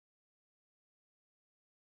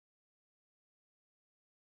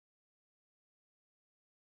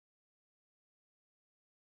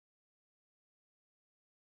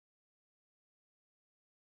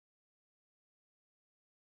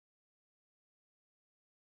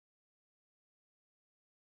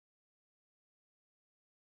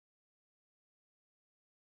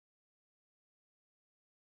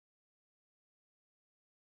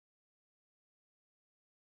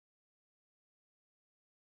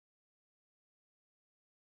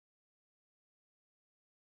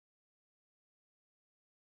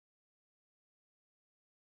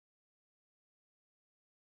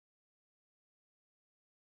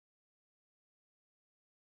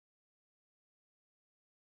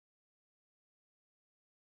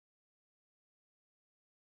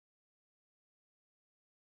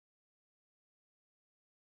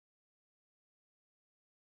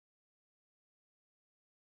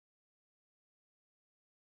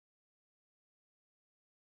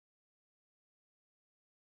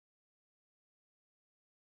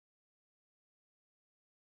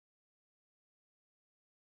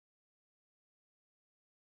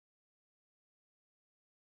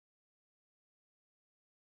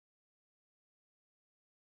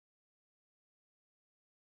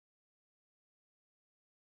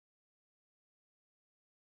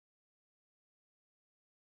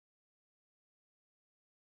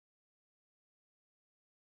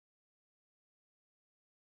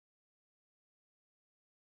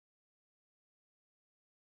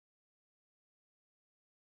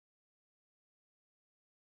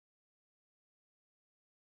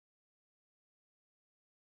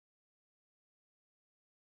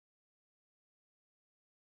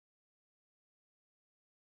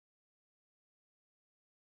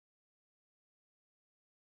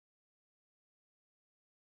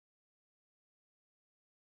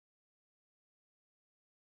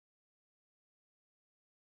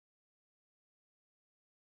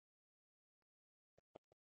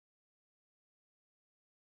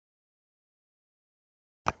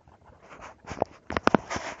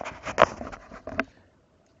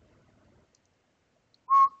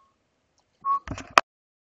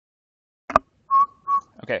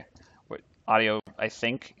Okay, audio I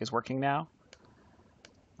think is working now,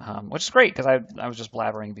 which is great because I was just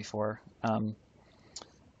blabbering before. So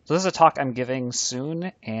this is a talk I'm giving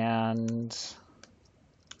soon, and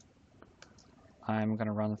I'm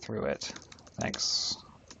gonna run through it. Thanks,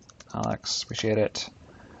 Alex. Appreciate it.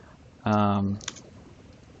 All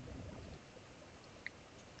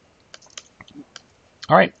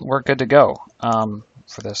right, we're good to go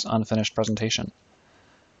for this unfinished presentation.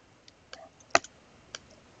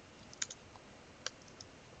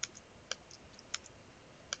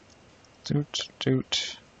 Doot,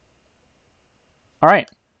 doot. All right.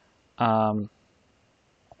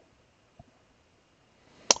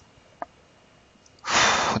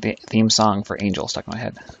 The theme song for Angel stuck in my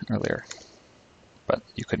head earlier, but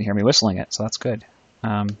you couldn't hear me whistling it, so that's good.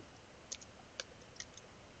 Okay,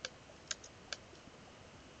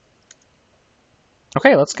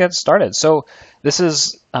 let's get started. So this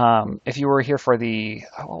is, if you were here for the,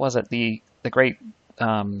 what was it, the great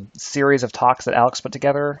series of talks that Alex put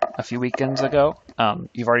together a few weekends ago.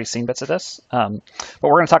 You've already seen bits of this, but we're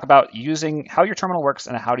going to talk about using how your terminal works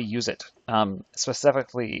and how to use it,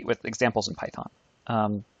 specifically with examples in Python.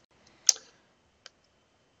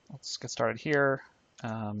 Let's get started here.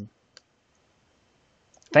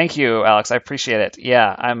 Thank you, Alex. I appreciate it.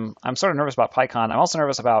 Yeah, I'm sort of nervous about PyCon. I'm also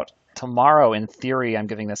nervous about tomorrow. In theory, I'm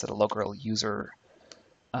giving this at a local user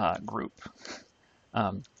group,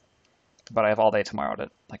 but I have all day tomorrow to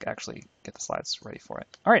actually get the slides ready for it.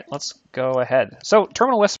 All right, let's go ahead. So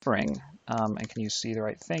terminal whispering, and can you see the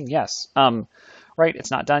right thing? Yes. Right,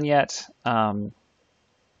 it's not done yet.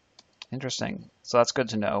 Interesting. So that's good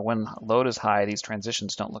to know. When load is high, these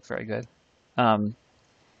transitions don't look very good.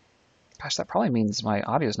 Gosh, that probably means my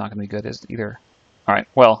audio is not going to be good either. All right,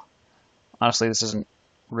 well, honestly, this isn't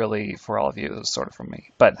really for all of you. It's sort of from me.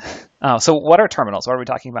 But so what are terminals? What are we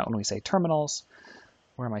talking about when we say terminals?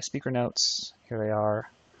 Where are my speaker notes? Here they are.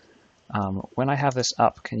 When I have this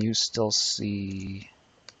up, can you still see?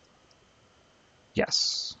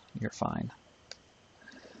 Yes, you're fine.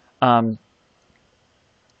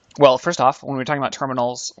 Well, first off, when we're talking about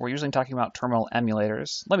terminals, we're usually talking about terminal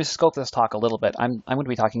emulators. Let me scope this talk a little bit. I'm going to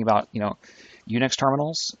be talking about, Unix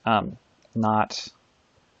terminals, not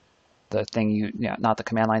the thing not the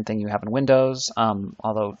command line thing you have in Windows,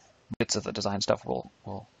 although bits of the design stuff will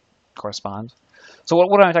correspond. So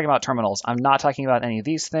what am I talking about terminals? I'm not talking about any of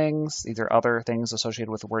these things. These are other things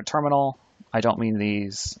associated with the word terminal. I don't mean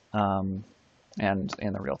these. And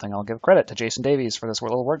in the real thing, I'll give credit to Jason Davies for this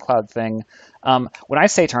little word cloud thing. When I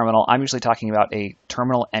say terminal, I'm usually talking about a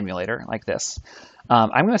terminal emulator like this. I'm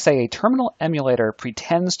going to say a terminal emulator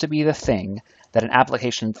pretends to be the thing that an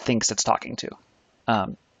application thinks it's talking to.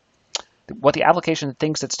 What the application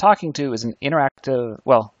thinks it's talking to is an interactive,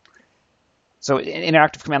 so an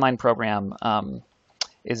interactive command line program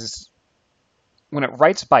is, when it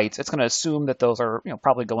writes bytes, it's going to assume that those are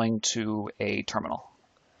probably going to a terminal.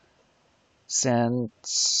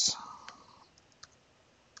 Since,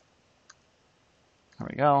 there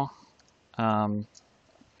we go.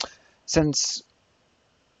 Since,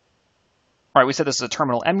 all right, we said this is a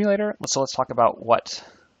terminal emulator. So let's talk about what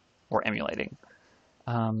we're emulating.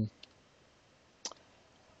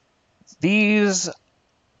 These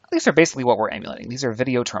are basically what we're emulating. These are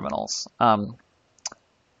video terminals.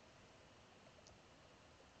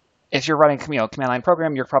 If you're running a command line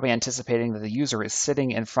program, you're probably anticipating that the user is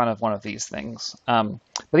sitting in front of one of these things. But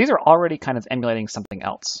these are already kind of emulating something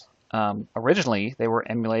else. Originally, they were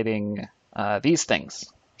emulating these things,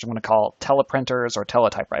 which I'm going to call teleprinters or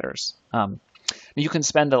teletypewriters. You can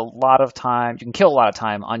spend a lot of time, you can kill a lot of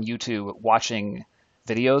time on YouTube watching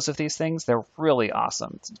videos of these things. They're really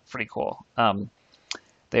awesome. It's pretty cool.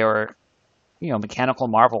 They are mechanical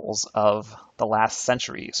marvels of the last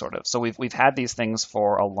century, sort of. So we've had these things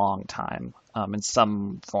for a long time in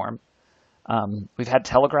some form. We've had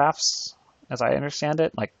telegraphs, as I understand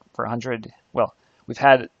it, for 100. Well, we've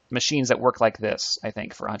had machines that work like this, I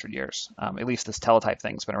think, for 100 years. At least this teletype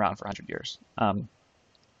thing's been around for 100 years.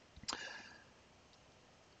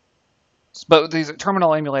 But these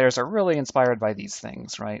terminal emulators are really inspired by these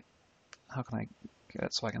things, right? How can I get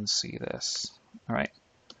it so I can see this? All right.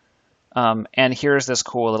 And here's this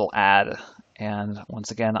cool little ad. And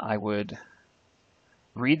once again, I would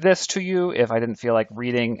read this to you if I didn't feel like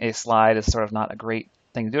reading a slide is sort of not a great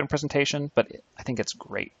thing to do in a presentation, but I think it's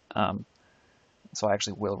great. So I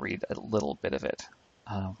actually will read a little bit of it.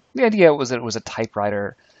 The idea was that it was a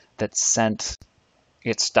typewriter that sent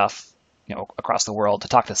its stuff, across the world to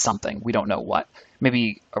talk to something. We don't know what.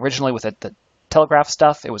 Maybe originally with the telegraph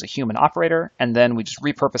stuff, it was a human operator, and then we just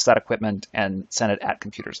repurposed that equipment and sent it at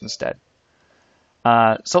computers instead.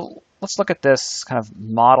 So let's look at this kind of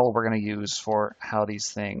model we're going to use for how these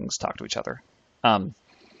things talk to each other.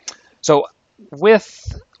 So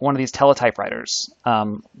with one of these teletypewriters,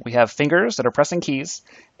 we have fingers that are pressing keys,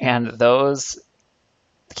 and those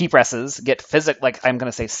key presses get like I'm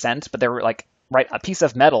going to say sent, but they're like, right, a piece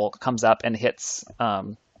of metal comes up and hits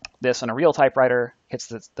this on a real typewriter, hits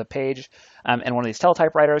the page, and one of these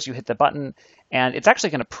teletypewriters, you hit the button, and it's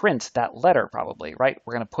actually going to print that letter probably, right?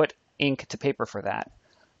 We're going to put ink to paper for that.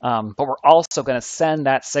 But we're also going to send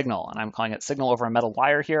that signal, and I'm calling it signal over a metal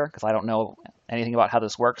wire here because I don't know anything about how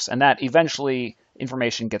this works, and that eventually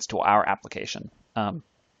information gets to our application.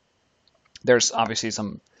 There's obviously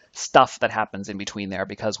some stuff that happens in between there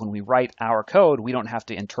because when we write our code, we don't have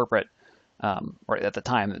to interpret, or at the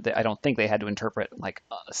time, I don't think they had to interpret like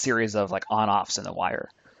a series of like on-offs in the wire.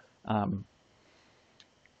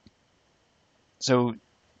 So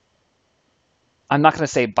I'm not going to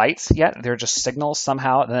say bytes yet. They're just signals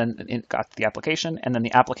somehow. Then it got to the application, and then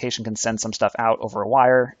the application can send some stuff out over a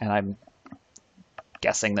wire. And I'm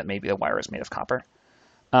guessing that maybe the wire is made of copper.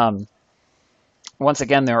 Once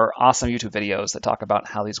again, there are awesome YouTube videos that talk about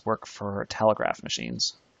how these work for telegraph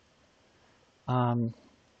machines.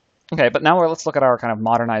 Okay, but now let's look at our kind of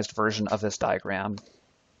modernized version of this diagram,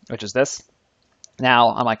 which is this. Now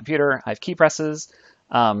on my computer, I have key presses.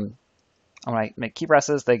 When I make key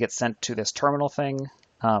presses, they get sent to this terminal thing.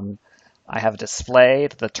 I have a display.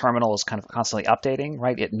 The terminal is kind of constantly updating,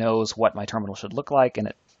 right? It knows what my terminal should look like, and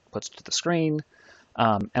it puts it to the screen.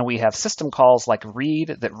 And we have system calls like read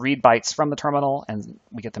that read bytes from the terminal, and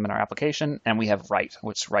we get them in our application. And we have write,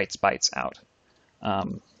 which writes bytes out.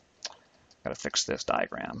 Got to fix this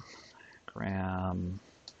diagram.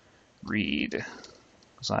 Read,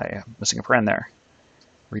 because I'm missing a paren there.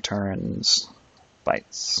 Returns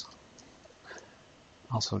bytes.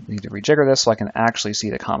 Also need to rejigger this so I can actually see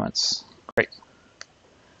the comments. Great.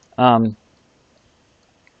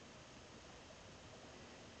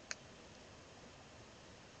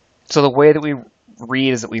 So the way that we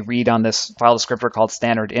read is that we read on this file descriptor called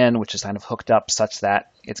standard in, which is kind of hooked up such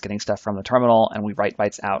that it's getting stuff from the terminal, and we write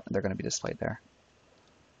bytes out, and they're going to be displayed there.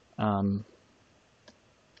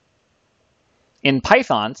 In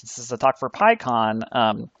Python, since this is a talk for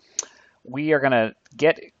PyCon, we are going to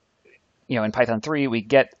get, in Python 3, we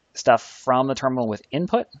get stuff from the terminal with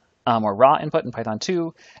input, or raw input in Python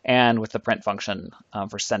 2, and with the print function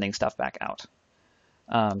for sending stuff back out.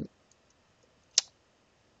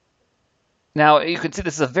 Now, you can see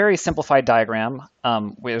this is a very simplified diagram.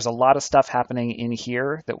 Where there's a lot of stuff happening in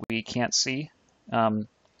here that we can't see, or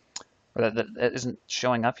that isn't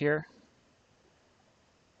showing up here.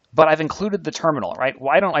 But I've included the terminal, right?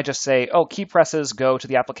 Why don't I just say, oh, key presses go to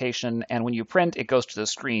the application, and when you print, it goes to the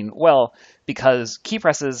screen? Well, because key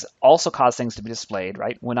presses also cause things to be displayed,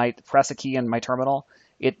 right? When I press a key in my terminal,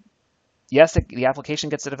 yes, the application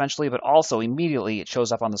gets it eventually, but also immediately it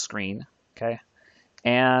shows up on the screen, okay?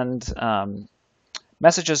 And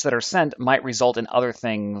messages that are sent might result in other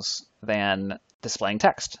things than displaying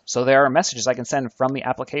text. So there are messages I can send from the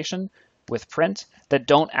application with print that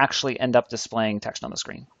don't actually end up displaying text on the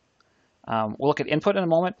screen. We'll look at input in a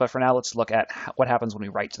moment, but for now, let's look at what happens when we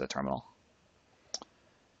write to the terminal.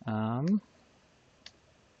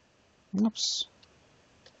 Oops.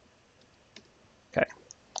 Okay.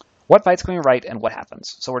 What bytes can we write and what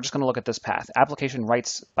happens? So we're just going to look at this path. Application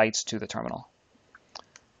writes bytes to the terminal.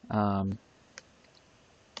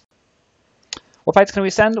 What bytes can we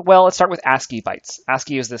send? Well, let's start with ASCII bytes.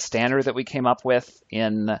 ASCII is the standard that we came up with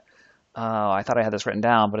in, I thought I had this written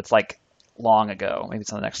down, but it's like long ago. Maybe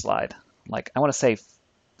it's on the next slide. Like, I want to say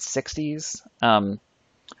 60s.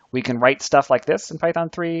 We can write stuff like this in Python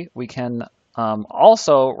 3. We can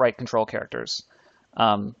also write control characters.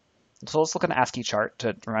 So let's look at an ASCII chart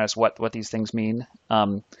to remind us what these things mean.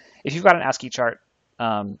 If you've got an ASCII chart,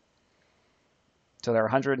 so there are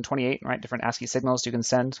 128, right, different ASCII signals you can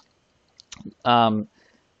send. Some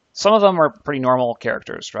of them are pretty normal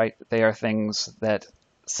characters, right? They are things that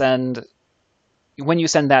send, when you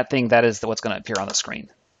send that thing, that is what's going to appear on the screen,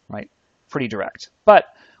 right? Pretty direct. But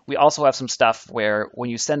we also have some stuff where when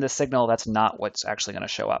you send a signal, that's not what's actually going to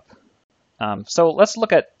show up. So let's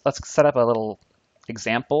set up a little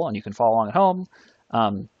example, and you can follow along at home.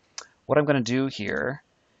 What I'm going to do here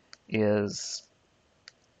is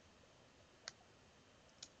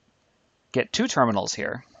get two terminals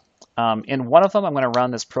here. In one of them, I'm going to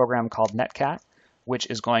run this program called netcat, which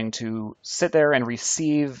is going to sit there and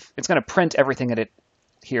receive, it's going to print everything that it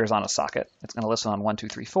hears on a socket. It's going to listen on 1, 2,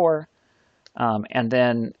 3, 4. And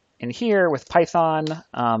then in here with Python,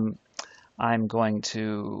 I'm going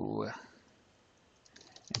to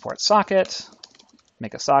import socket,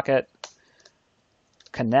 make a socket,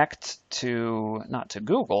 connect to, not to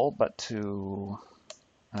Google, but to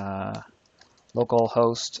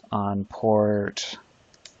localhost on port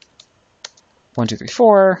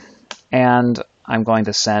 1234, and I'm going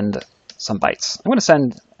to send some bytes. I'm going to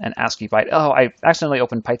send an ASCII byte. Oh, I accidentally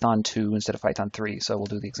opened Python 2 instead of Python 3, so we'll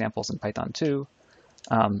do the examples in Python 2.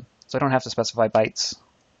 So I don't have to specify bytes,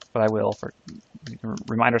 but I will for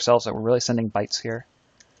remind ourselves that we're really sending bytes here.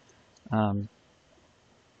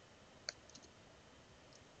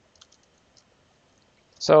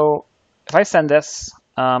 So if I send this,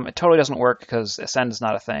 it totally doesn't work because send is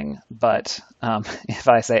not a thing. But if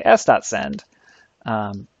I say s.send,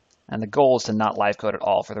 and the goal is to not live code at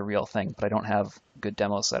all for the real thing, but I don't have good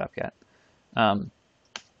demos set up yet.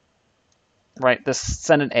 Right, this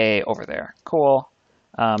send an A over there. Cool.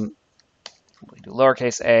 We do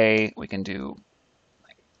lowercase a. We can do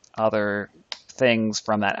other things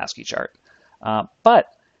from that ASCII chart. But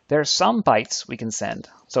there's some bytes we can send.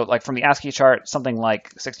 So like from the ASCII chart, something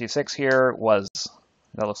like 66 here was,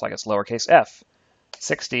 that looks like it's lowercase f.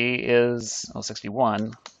 60 is, well,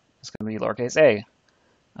 61 is going to be lowercase a.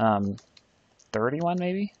 31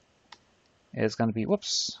 maybe is going to be,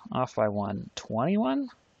 whoops, off by 1. 21?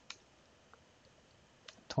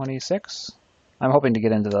 26? I'm hoping to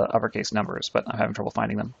get into the uppercase numbers, but I'm having trouble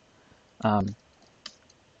finding them. I'm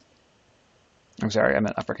sorry, I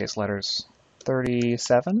meant uppercase letters.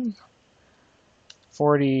 37?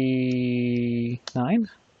 49?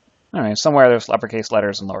 All right, somewhere there's uppercase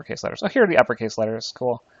letters and lowercase letters. Oh, here are the uppercase letters.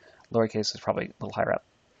 Cool. Lowercase is probably a little higher up.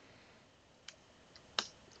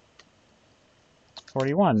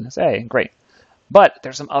 41 is A. Great. But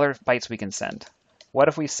there's some other bytes we can send. What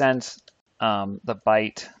if we sent the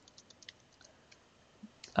byte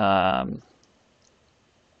byte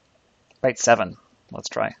 7? Let's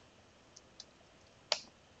try.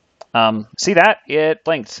 See that? It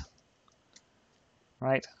blinked.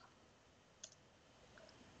 Right?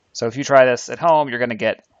 So if you try this at home, you're going to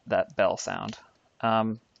get that bell sound.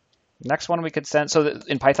 Next one we could send, so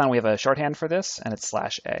in Python we have a shorthand for this, and it's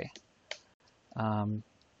 /a.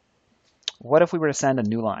 What if we were to send a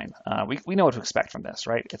new line? We know what to expect from this,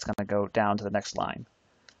 right? It's going to go down to the next line.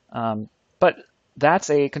 But that's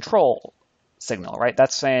a control signal, right?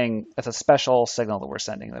 That's saying it's a special signal that we're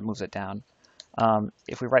sending that moves it down.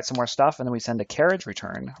 If we write some more stuff and then we send a carriage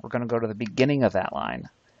return, we're going to go to the beginning of that line.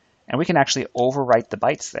 And we can actually overwrite the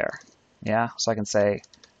bytes there. Yeah, so I can say,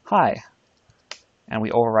 hi, and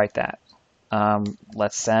we overwrite that.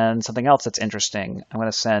 Let's send something else that's interesting. I'm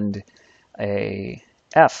going to send a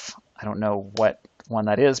F. I don't know what one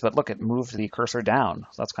that is, but look, it moved the cursor down.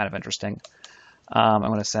 So that's kind of interesting. I'm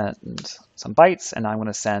going to send some bytes, and I'm going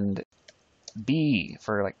to send B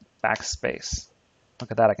for like backspace.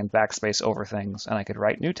 Look at that, I can backspace over things, and I could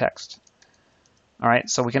write new text. All right,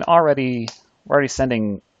 so we're already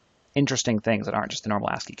sending interesting things that aren't just the normal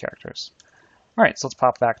ASCII characters. All right, so let's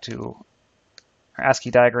pop back to our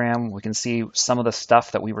ASCII diagram. We can see some of the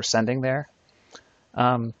stuff that we were sending there.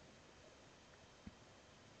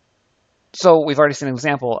 So we've already seen an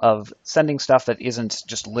example of sending stuff that isn't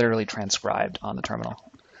just literally transcribed on the terminal.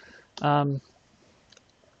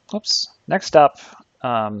 Oops. Next up,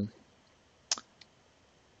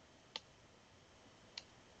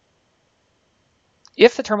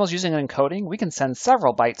 if the terminal is using an encoding, we can send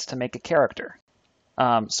several bytes to make a character.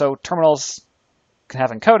 So terminals can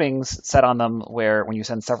have encodings set on them where when you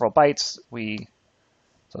send several bytes,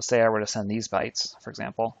 so say I were to send these bytes, for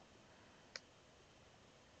example,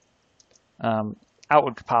 out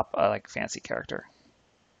would pop a like fancy character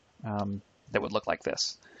that would look like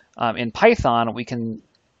this. In Python, we can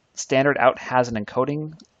standard out has an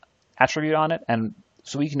encoding attribute on it, and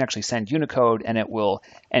so we can actually send Unicode and it will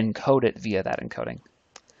encode it via that encoding.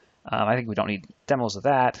 I think we don't need demos of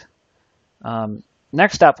that.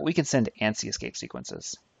 Next up, we can send ANSI escape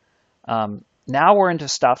sequences. Now we're into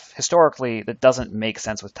stuff historically that doesn't make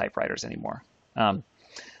sense with typewriters anymore.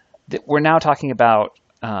 We're now talking about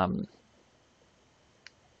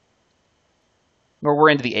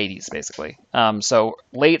we're into the 80s, basically. So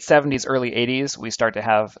late 70s, early 80s, we start to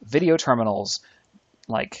have video terminals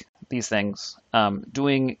like these things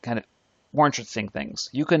doing kind of more interesting things.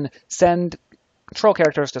 You can send control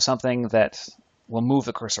characters to something that will move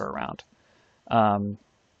the cursor around. And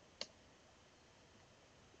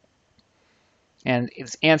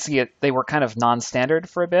it's ANSI, they were kind of non-standard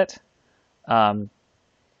for a bit.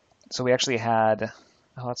 So we actually had,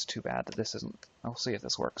 oh, that's too bad that this isn't, I'll see if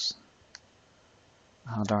this works.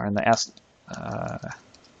 Oh, darn, the S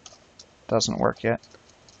doesn't work yet.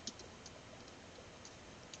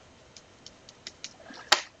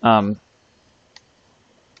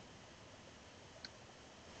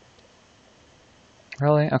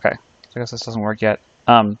 Really? Okay. So I guess this doesn't work yet.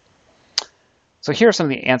 So here are some of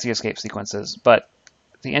the ANSI escape sequences, but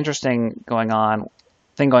the interesting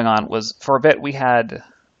thing going on was for a bit we had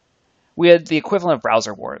the equivalent of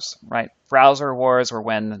browser wars, right? Browser wars were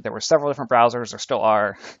when there were several different browsers, there still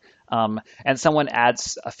are, and someone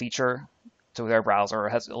adds a feature to their browser or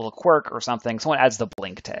has a little quirk or something. Someone adds the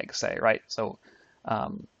blink tag, say, right? So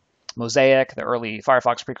Mosaic, the early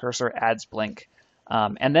Firefox precursor, adds blink.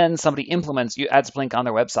 And then somebody adds blink on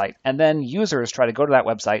their website. And then users try to go to that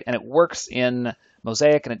website and it works in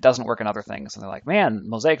Mosaic and it doesn't work in other things. And they're like, man,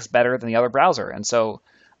 Mosaic's better than the other browser. And so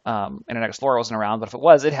Internet Explorer wasn't around, but if it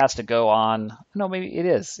was, it has to go on. No, maybe it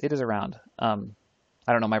is. It is around. I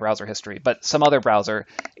don't know my browser history, but some other browser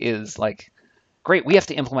is like, great, we have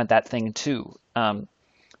to implement that thing too.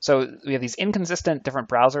 So we have these inconsistent different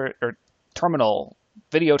browser or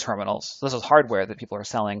video terminals. This is hardware that people are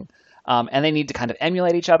selling. And they need to kind of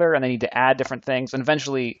emulate each other and they need to add different things. And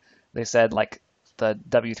eventually they said, like the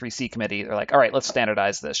W3C committee, they're like, all right, let's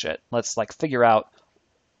standardize this shit. Let's like figure out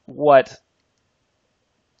what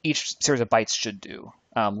each series of bytes should do.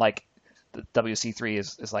 Like the WC3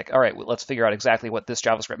 is like, all right, well, let's figure out exactly what this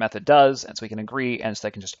JavaScript method does. And so we can agree and so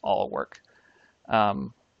they can just all work. Yeah,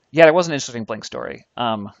 there was an interesting Blink story. If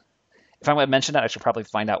I'm going to mention that, I should probably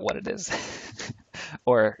find out what it is.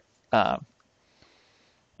 Or, but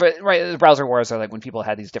right, the browser wars are like when people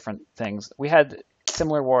had these different things. We had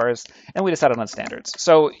similar wars, and we decided on standards.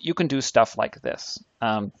 So you can do stuff like this.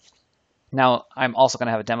 Now, I'm also going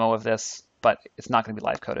to have a demo of this, but it's not going to be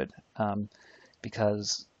live coded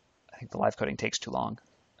because I think the live coding takes too long,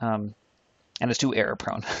 and it's too error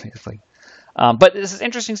prone, basically. But this is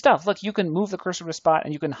interesting stuff. Look, you can move the cursor to a spot,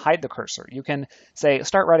 and you can hide the cursor. You can say,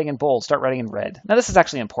 start writing in bold, start writing in red. Now, this is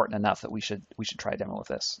actually important enough that we should try a demo of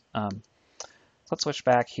this. Let's switch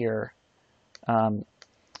back here.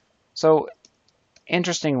 So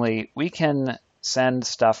interestingly, we can send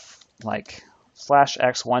stuff like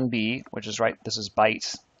 /x1b, which is right, this is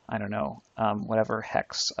byte, I don't know, whatever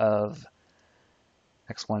hex of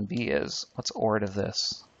x1b is. What's ord of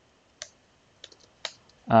this?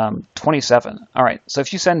 27. All right, so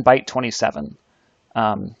if you send byte 27, in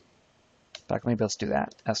fact, maybe let's do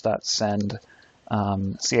that. s.send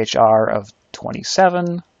chr of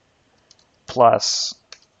 27 plus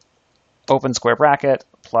open square bracket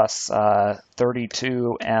plus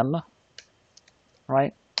 32m,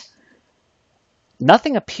 right?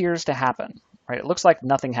 Nothing appears to happen, right? It looks like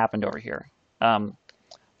nothing happened over here.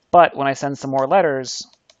 But when I send some more letters,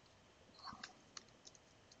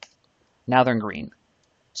 now they're in green.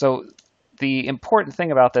 So the important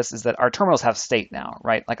thing about this is that our terminals have state now,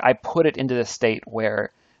 right? Like I put it into this state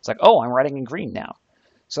where it's like, oh, I'm writing in green now.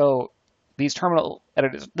 So these terminal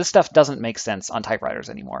editors, this stuff doesn't make sense on typewriters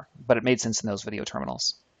anymore, but it made sense in those video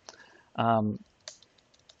terminals. I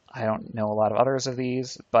don't know a lot of others of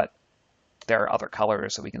these, but there are other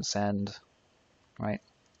colors that we can send, right?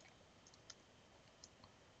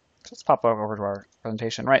 So let's pop over to our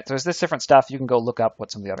presentation, right? So there's this different stuff. You can go look up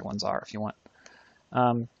what some of the other ones are if you want.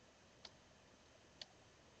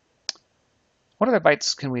 What other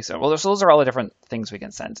bytes can we send? Well, so those are all the different things we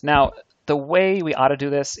can send. Now, the way we ought to do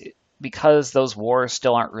this, because those wars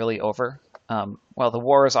still aren't really over, well, the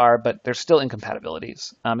wars are, but there's still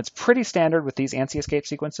incompatibilities. It's pretty standard with these ANSI escape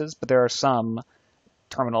sequences, but there are some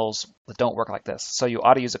terminals that don't work like this. So you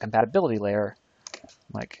ought to use a compatibility layer,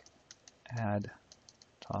 like add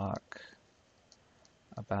talk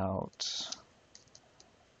about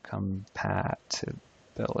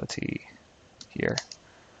compatibility here.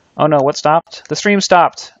 Oh no, what stopped? The stream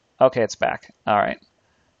stopped. Okay, it's back. All right.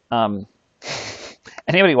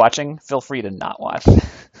 Anybody watching, feel free to not watch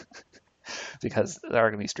because there are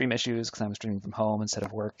going to be stream issues because I'm streaming from home instead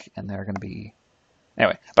of work, and there are going to be...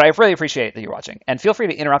 Anyway, but I really appreciate that you're watching. And feel free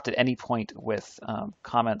to interrupt at any point with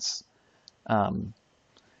comments.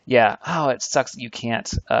 Yeah, oh, it sucks that you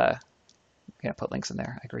can't put links in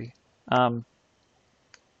there. I agree.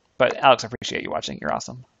 But Alex, I appreciate you watching. You're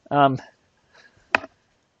awesome.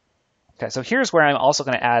 Okay, so here's where I'm also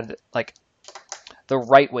going to add like the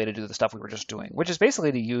right way to do the stuff we were just doing, which is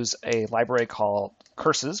basically to use a library called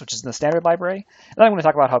curses, which is in the standard library. And then I'm going to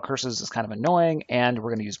talk about how curses is kind of annoying, and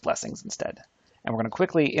we're going to use blessings instead. And we're going to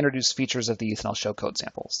quickly introduce features of these, and I'll show code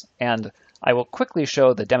samples. And I will quickly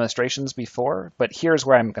show the demonstrations before, but here's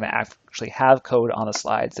where I'm going to actually have code on the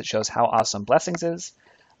slides that shows how awesome blessings is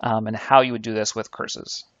and how you would do this with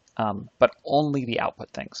curses, but only the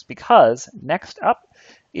output things. Because next up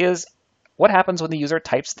is what happens when the user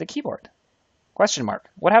types at the keyboard? Question mark.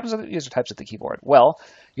 What happens when the user types at the keyboard? Well,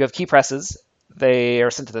 you have key presses. They are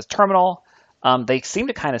sent to this terminal. they seem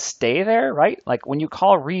to kind of stay there, right? Like when you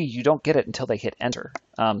call read, you don't get it until they hit enter.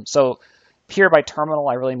 So here by terminal,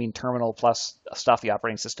 I really mean terminal plus stuff the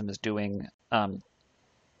operating system is doing.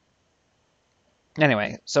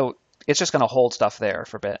 Anyway, so it's just going to hold stuff there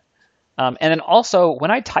for a bit. And then also,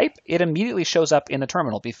 when I type, it immediately shows up in the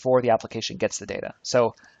terminal before the application gets the data.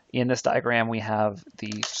 So in this diagram, we have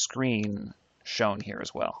the screen shown here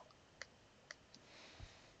as well.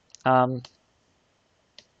 Let's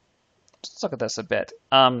look at this a bit.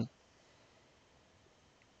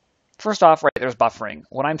 First off, right, there's buffering.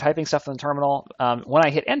 When I'm typing stuff in the terminal, when I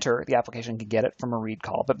hit enter, the application can get it from a read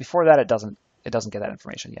call. But before that, it doesn't get that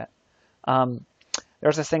information yet.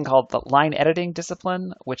 There's this thing called the line editing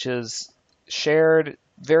discipline, which is shared,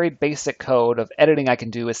 very basic code of editing I can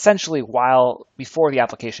do essentially before the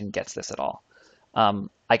application gets this at all.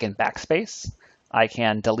 I can backspace, I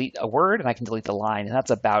can delete a word, and I can delete the line, and that's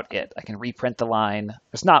about it. I can reprint the line.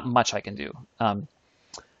 There's not much I can do. And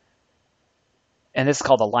this is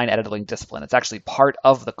called the line editing discipline. It's actually part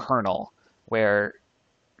of the kernel where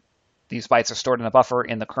these bytes are stored in a buffer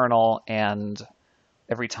in the kernel, and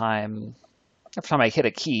every time I hit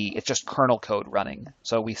a key, it's just kernel code running.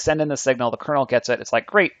 So we send in the signal, the kernel gets it. It's like,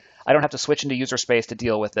 great, I don't have to switch into user space to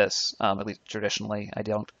deal with this. At least traditionally, I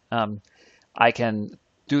don't. I can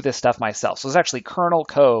do this stuff myself. So it's actually kernel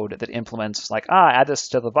code that implements like, add this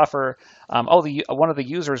to the buffer. One of the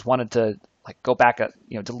users wanted to go back,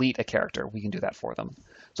 delete a character. We can do that for them.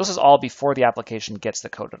 So this is all before the application gets the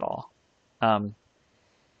code at all. All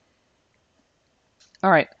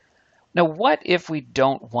right. Now, what if we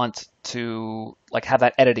don't want to have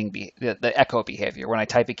that editing, the echo behavior when I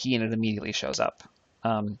type a key and it immediately shows up?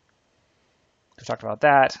 We've talked about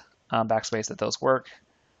that, backspace, that those work.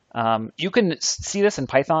 You can see this in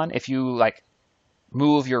Python if you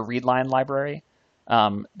move your readline library,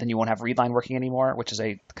 then you won't have readline working anymore, which is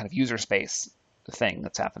a kind of user space thing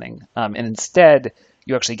that's happening. And instead,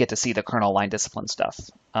 you actually get to see the kernel line discipline stuff,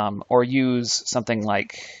 or use something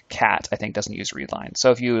like cat. I think doesn't use readline.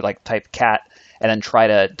 So if you type cat and then try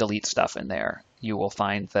to delete stuff in there, you will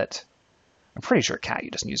find that I'm pretty sure cat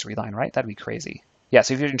doesn't use readline, right? That'd be crazy. Yeah.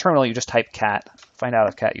 So if you're in terminal, you just type cat, find out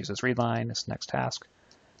if cat uses readline. Is the next task.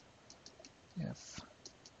 If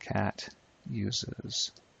cat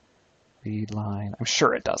uses readline, I'm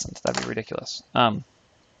sure it doesn't. That'd be ridiculous.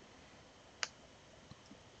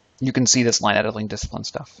 You can see this line editing discipline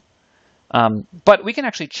stuff. But we can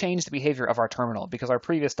actually change the behavior of our terminal because our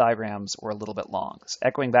previous diagrams were a little bit long. This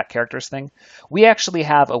echoing back characters thing, we actually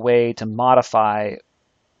have a way to modify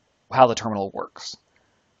how the terminal works.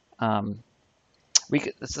 Some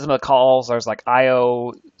of the calls, there's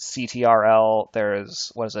IOCTRL,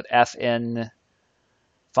 there's, FN,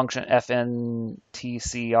 function FNTCRL,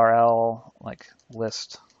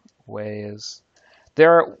 list ways.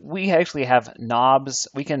 We actually have knobs.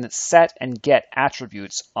 We can set and get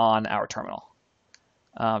attributes on our terminal.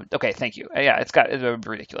 Okay, thank you. Yeah, it's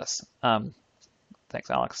ridiculous. Thanks,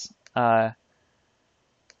 Alex.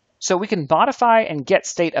 So we can modify and get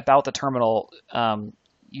state about the terminal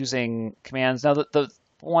using commands. Now, the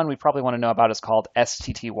one we probably want to know about is called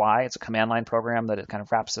STTY. It's a command line program that it kind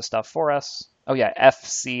of wraps this stuff for us. Oh yeah,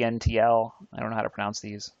 FCNTL. I don't know how to pronounce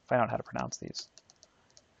these. Find out how to pronounce these.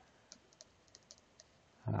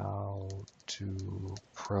 How to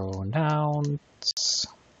pronounce these.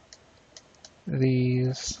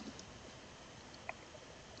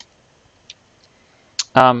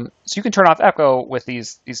 So you can turn off echo with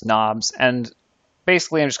these knobs, and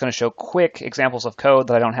basically I'm just going to show quick examples of code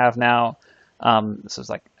that I don't have now. This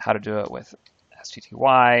is how to do it with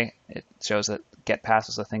STTY. It shows that get pass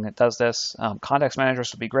is the thing that does this. Context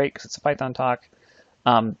managers would be great because it's a Python talk.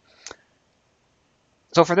 So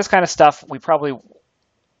for this kind of stuff,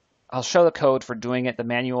 I'll show the code for doing it the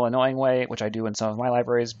manual, annoying way, which I do in some of my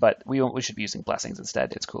libraries, but we should be using blessings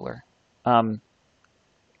instead. It's cooler.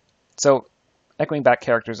 So echoing back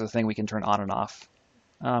characters is a thing we can turn on and off.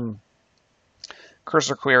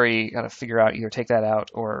 Cursor query, got to figure out either take that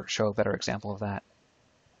out or show a better example of that.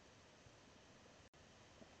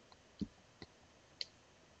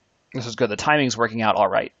 This is good. The timing's working out all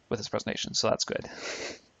right with this presentation, so that's good.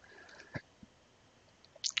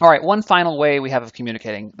 All right, one final way we have of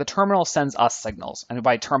communicating. The terminal sends us signals. And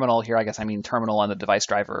by terminal here, I guess I mean terminal on the device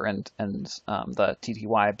driver and the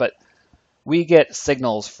TTY. But we get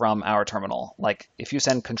signals from our terminal. Like if you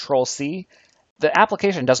send Control-C, the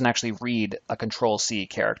application doesn't actually read a Control-C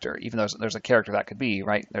character, even though there's a character that could be,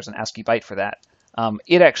 right? There's an ASCII byte for that.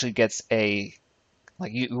 It actually gets you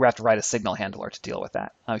have to write a signal handler to deal with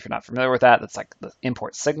that. If you're not familiar with that, that's like the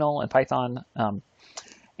import signal in Python.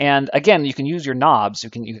 And again, you can use your knobs. You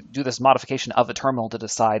can do this modification of the terminal to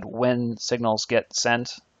decide when signals get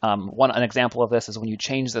sent. An example of this is when you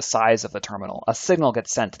change the size of the terminal. A signal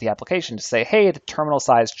gets sent to the application to say, hey, the terminal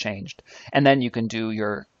size changed. And then you can do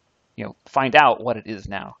your, find out what it is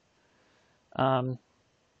now. What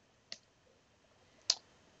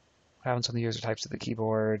happens when the user types to the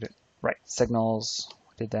keyboard? Right, signals,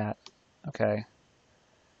 did that. Okay.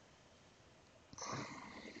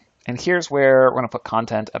 And here's where we're going to put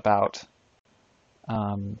content about,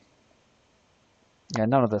 yeah,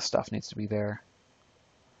 none of this stuff needs to be there.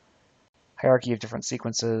 Hierarchy of different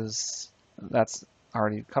sequences, that's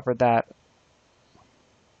already covered that.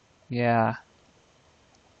 Yeah.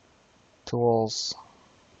 Tools.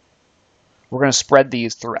 We're going to spread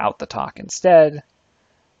these throughout the talk instead.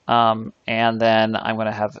 And then I'm going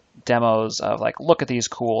to have demos of like, look at these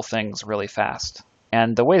cool things really fast.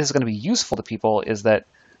 And the way this is going to be useful to people is that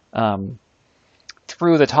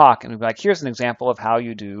through the talk, and we'll be like, here's an example of how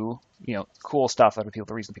you do, cool stuff that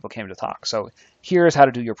the reason people came to talk. So here's how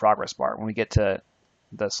to do your progress bar when we get to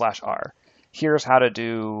the /R. Here's how to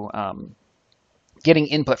do getting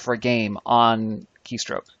input for a game on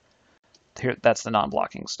keystroke. Here, that's the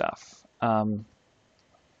non-blocking stuff. And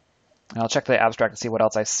I'll check the abstract and see what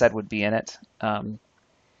else I said would be in it.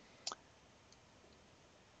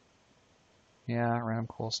 Yeah, random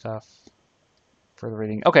cool stuff. Further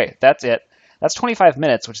reading. Okay, that's it. That's 25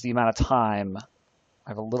 minutes, which is the amount of time. I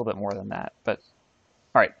have a little bit more than that, but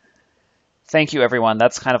all right. Thank you, everyone.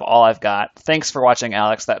 That's kind of all I've got. Thanks for watching,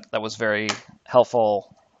 Alex. That was very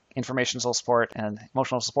helpful informational support and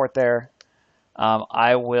emotional support there.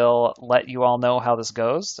 I will let you all know how this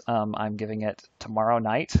goes. I'm giving it tomorrow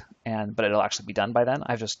night, but it'll actually be done by then.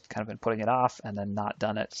 I've just kind of been putting it off and then not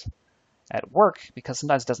done it at work because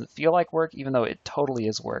sometimes it doesn't feel like work, even though it totally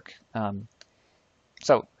is work.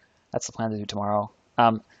 So that's the plan to do tomorrow.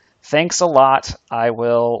 Thanks a lot. I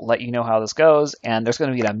will let you know how this goes. And there's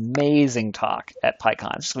going to be an amazing talk at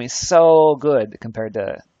PyCon. It's going to be so good compared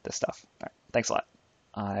to this stuff. All right, thanks a lot.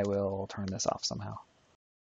 I will turn this off somehow.